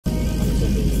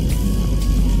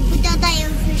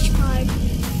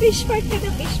Fish park ka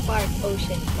na, fish park.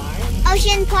 Ocean park.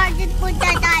 Ocean park din punta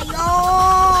tayo.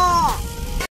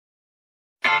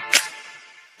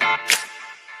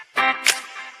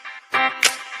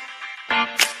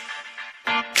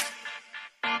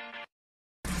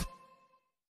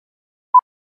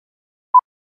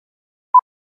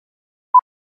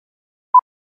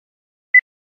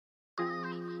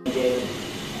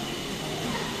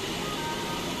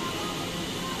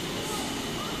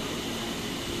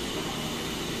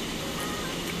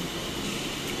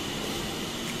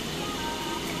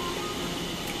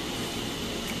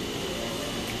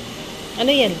 Ano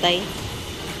yan, Tay?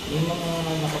 Yung mga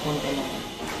nakapunta na.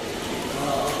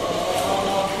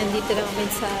 Nandito na kami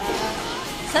sa...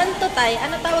 Saan to, Tay?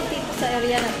 Ano tawag dito sa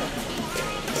area na to?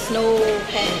 Snow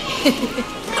pen.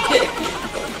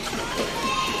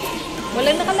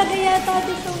 Walang nakalagay yata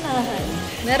dito unahan.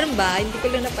 Meron ba? Hindi ko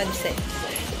lang napansin.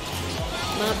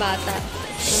 Mga bata.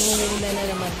 Nangunguna na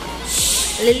naman.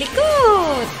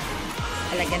 Lilikot!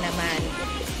 Talaga naman.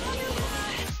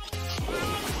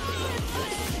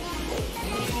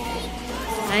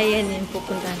 Ayan yung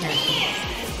pupuntahan natin.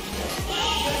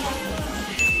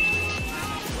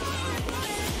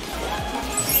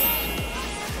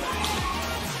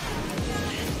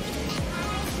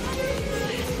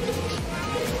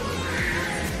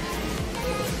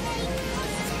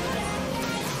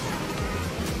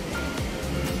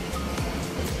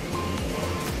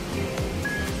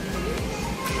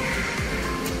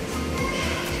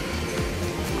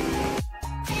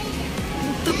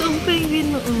 Totoong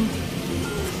penguin mo, oh.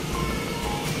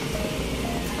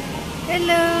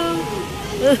 Hello!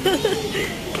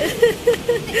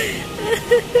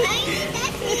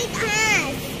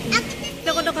 Hindi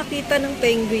ako nakakita ng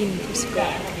penguin. Gusto.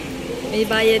 May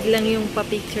bayad lang yung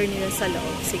pa-picture nila sa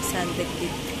loob.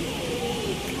 650.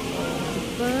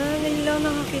 Diba? Ngayon lang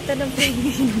nakakita ng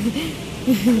penguin.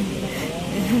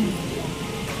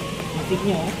 Matik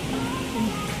nyo,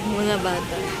 Mga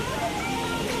bata.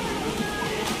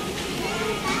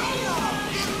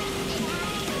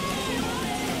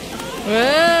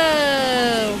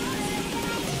 Wow!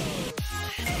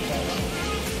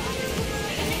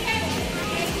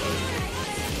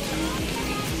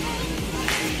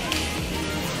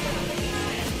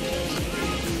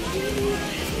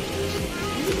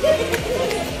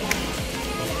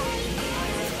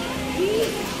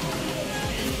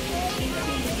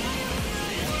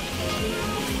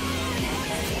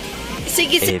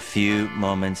 Sige, A few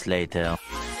moments later.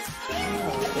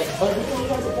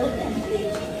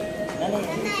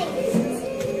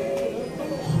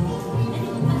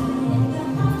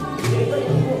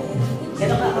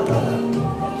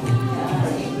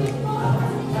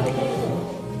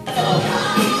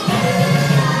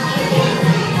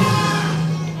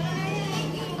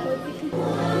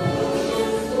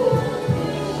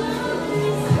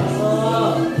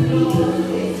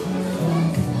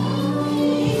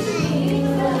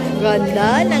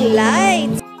 Ganda ng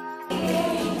lights.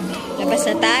 Labas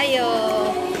na tayo.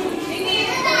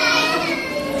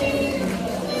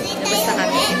 Labas na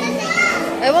kami.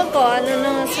 Ewan ko, ano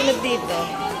na sunod dito?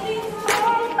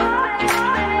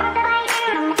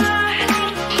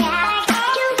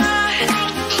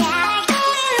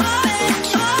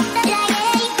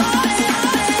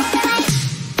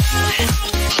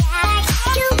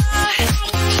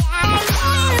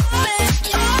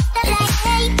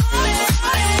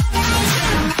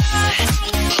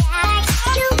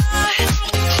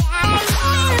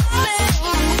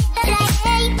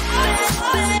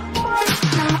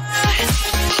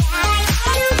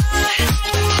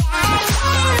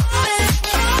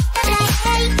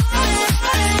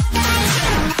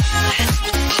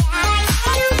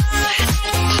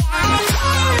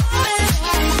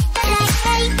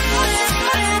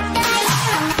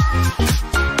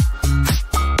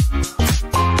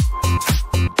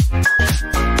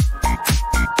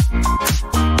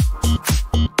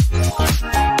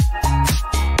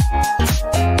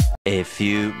 A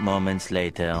few moments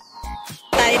later.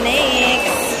 Tayo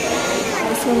next.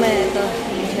 Mas mamaya ito.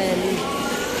 Jelly.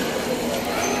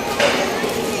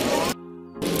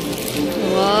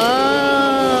 Wow!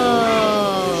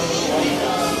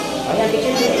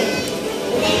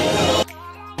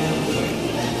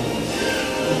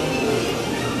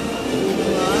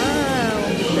 Wow!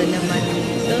 Ganda naman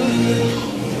ito.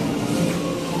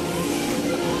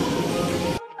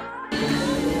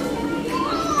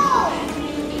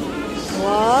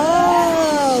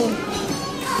 Wow!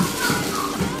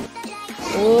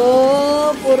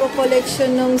 Oh, puro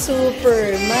collection ng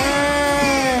Superman.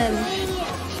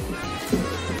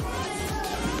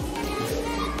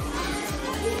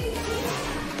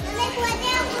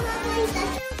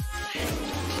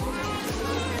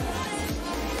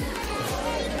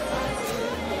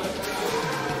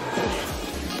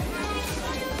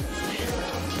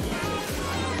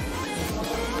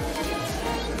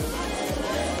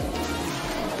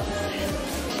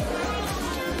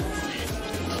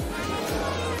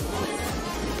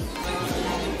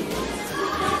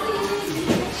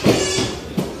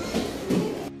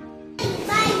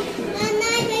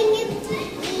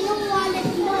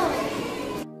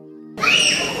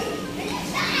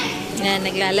 Yan,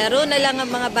 naglalaro na lang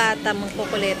ang mga bata, mga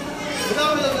kukulit.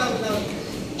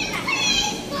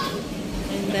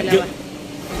 Yung dalawa.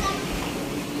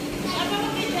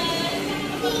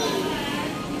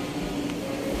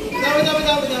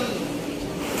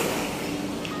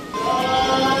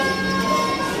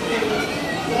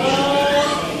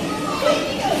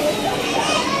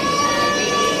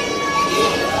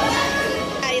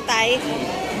 Tayo.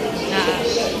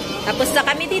 Tapos na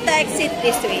kami dito, exit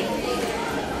this way.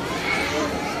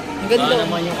 Ang ganda. Ano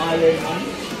naman yung iron man?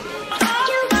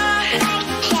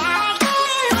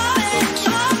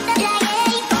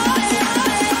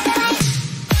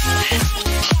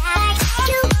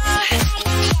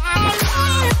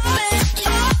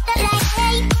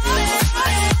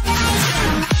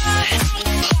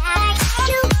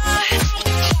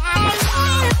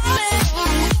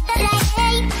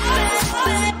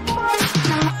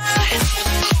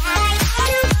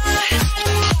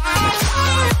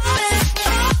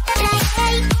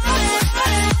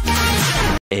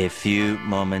 A few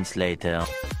moments later.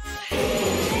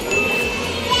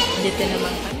 Dito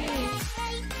naman kami.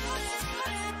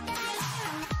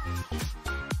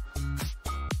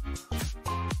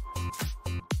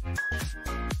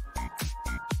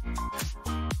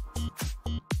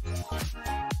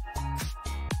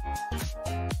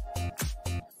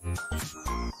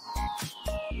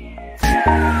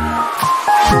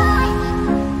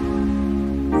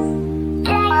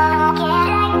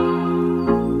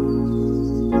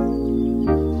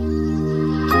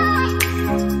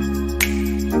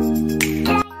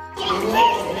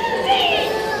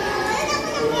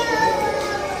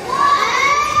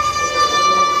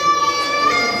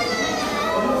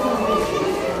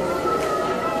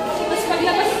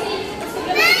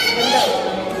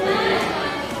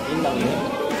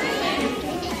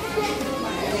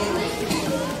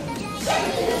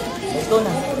 Ito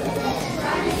na.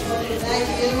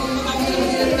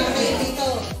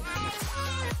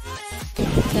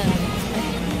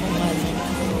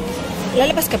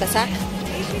 Lalabas ka ba sa?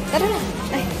 Tara na.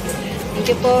 Ay, thank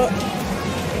you po.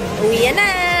 Uwi na.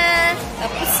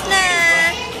 Tapos na.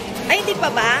 Ay, hindi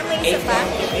pa ba? May isa pa?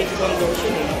 8 wonders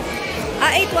yun eh.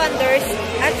 8 wonders.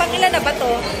 At pang ilan na ba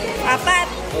to?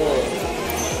 4. Oo.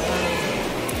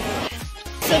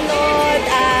 Sunod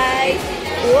ay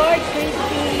Word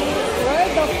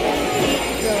of Pretty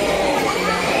Girl.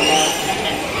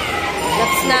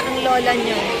 That's na ang lola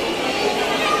nyo.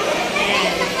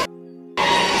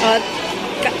 At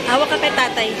hawak ka kay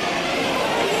tatay.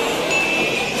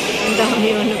 Ang dami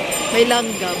yun. May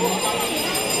langgam.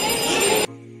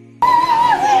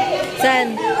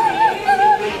 San?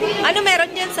 Ano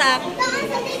meron yan sa?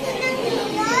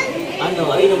 Ano?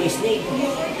 Ayun yung snake.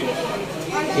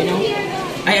 Yun o.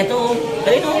 Ay, ito o.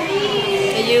 Ayun o.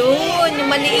 Ayun, yung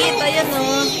maliit. Ayan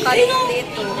o. Kaliit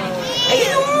o.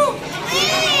 Ayun o.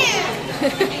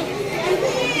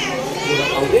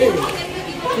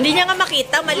 Hindi niya nga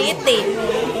makita. Maliit eh.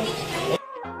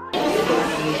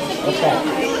 What's that?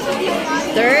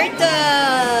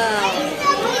 Turtle.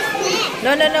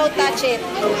 No. Touch it.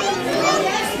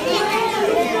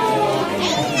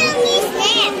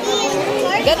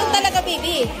 Ganun talaga,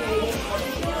 baby.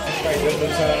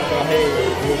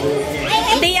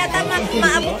 Hindi yata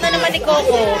maabot na naman ni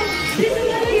Coco.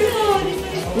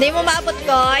 Hindi mo maabot,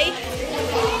 Koy?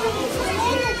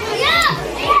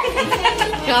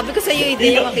 Sabi ko sa'yo,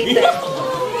 hindi niya makita.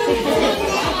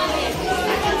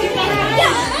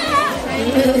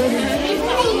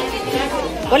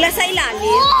 Wala sa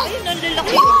ilalim. Ayun, ang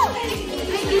lalaki.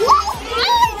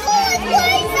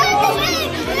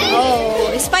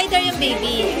 Oh, spider yung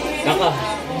baby. Kaka.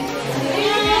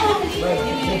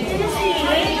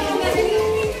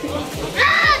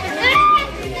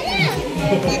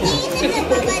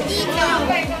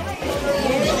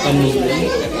 Pamilya.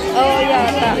 Oh,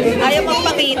 yata. Ayaw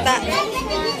magpakita.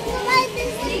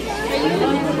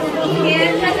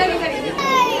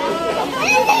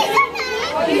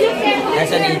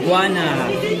 Nasaan iguana?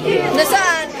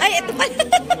 Nasaan? Ay, ito pala.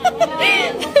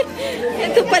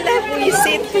 Ito pala,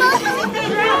 puisit.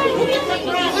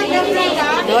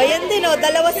 O, yan din, o.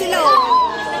 Dalawa sila, o.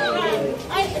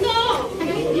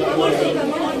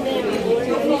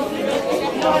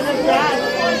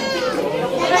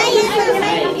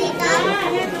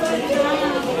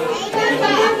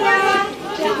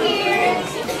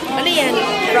 Ano yan?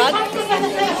 Frog?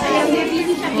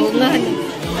 Oo nga.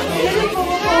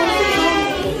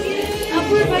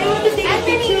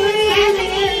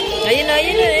 Ayun.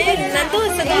 Nandun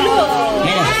sa dulo.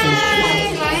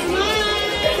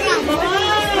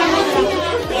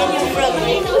 Yan yung frog.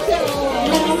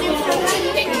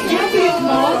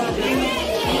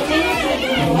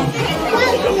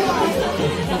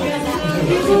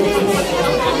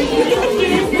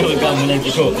 Okay,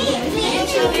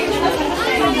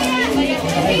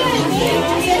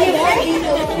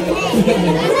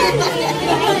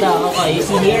 you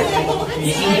see here?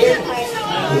 You see here?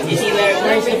 You see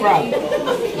where's the frog?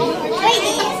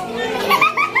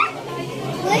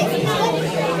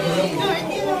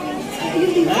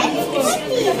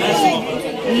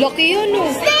 Laki yun,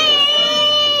 oh.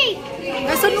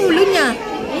 Nasaan ulo niya?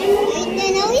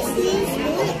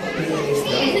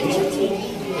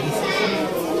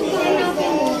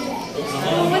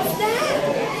 What's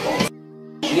that?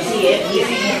 You see it? You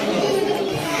see it?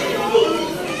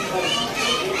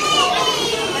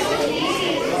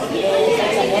 Yes,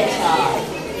 that's a hedgehog.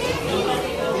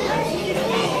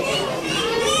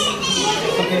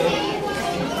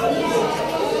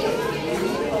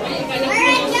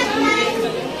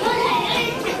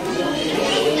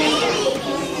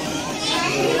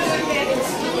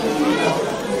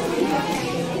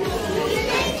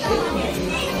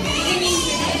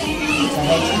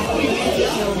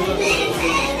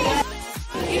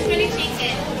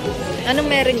 Anong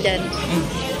meron dyan?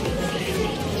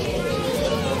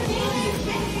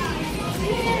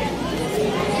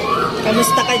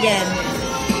 Kamusta ka dyan?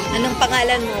 Anong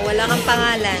pangalan mo? Wala kang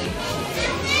pangalan.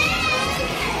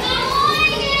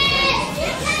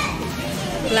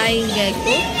 Flying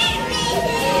gecko?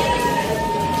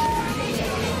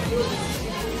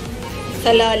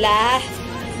 Sa lola?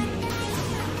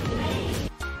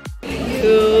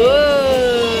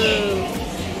 Ooh.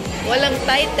 Walang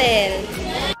title.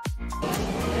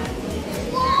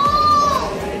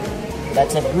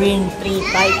 That's a green tree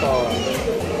title.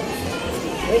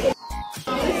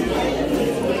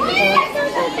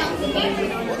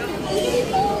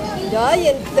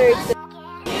 Giant turtle.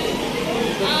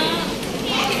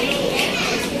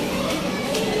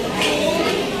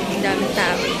 Ang dami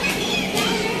tao.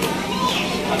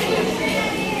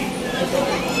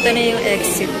 Ito na yung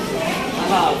exit.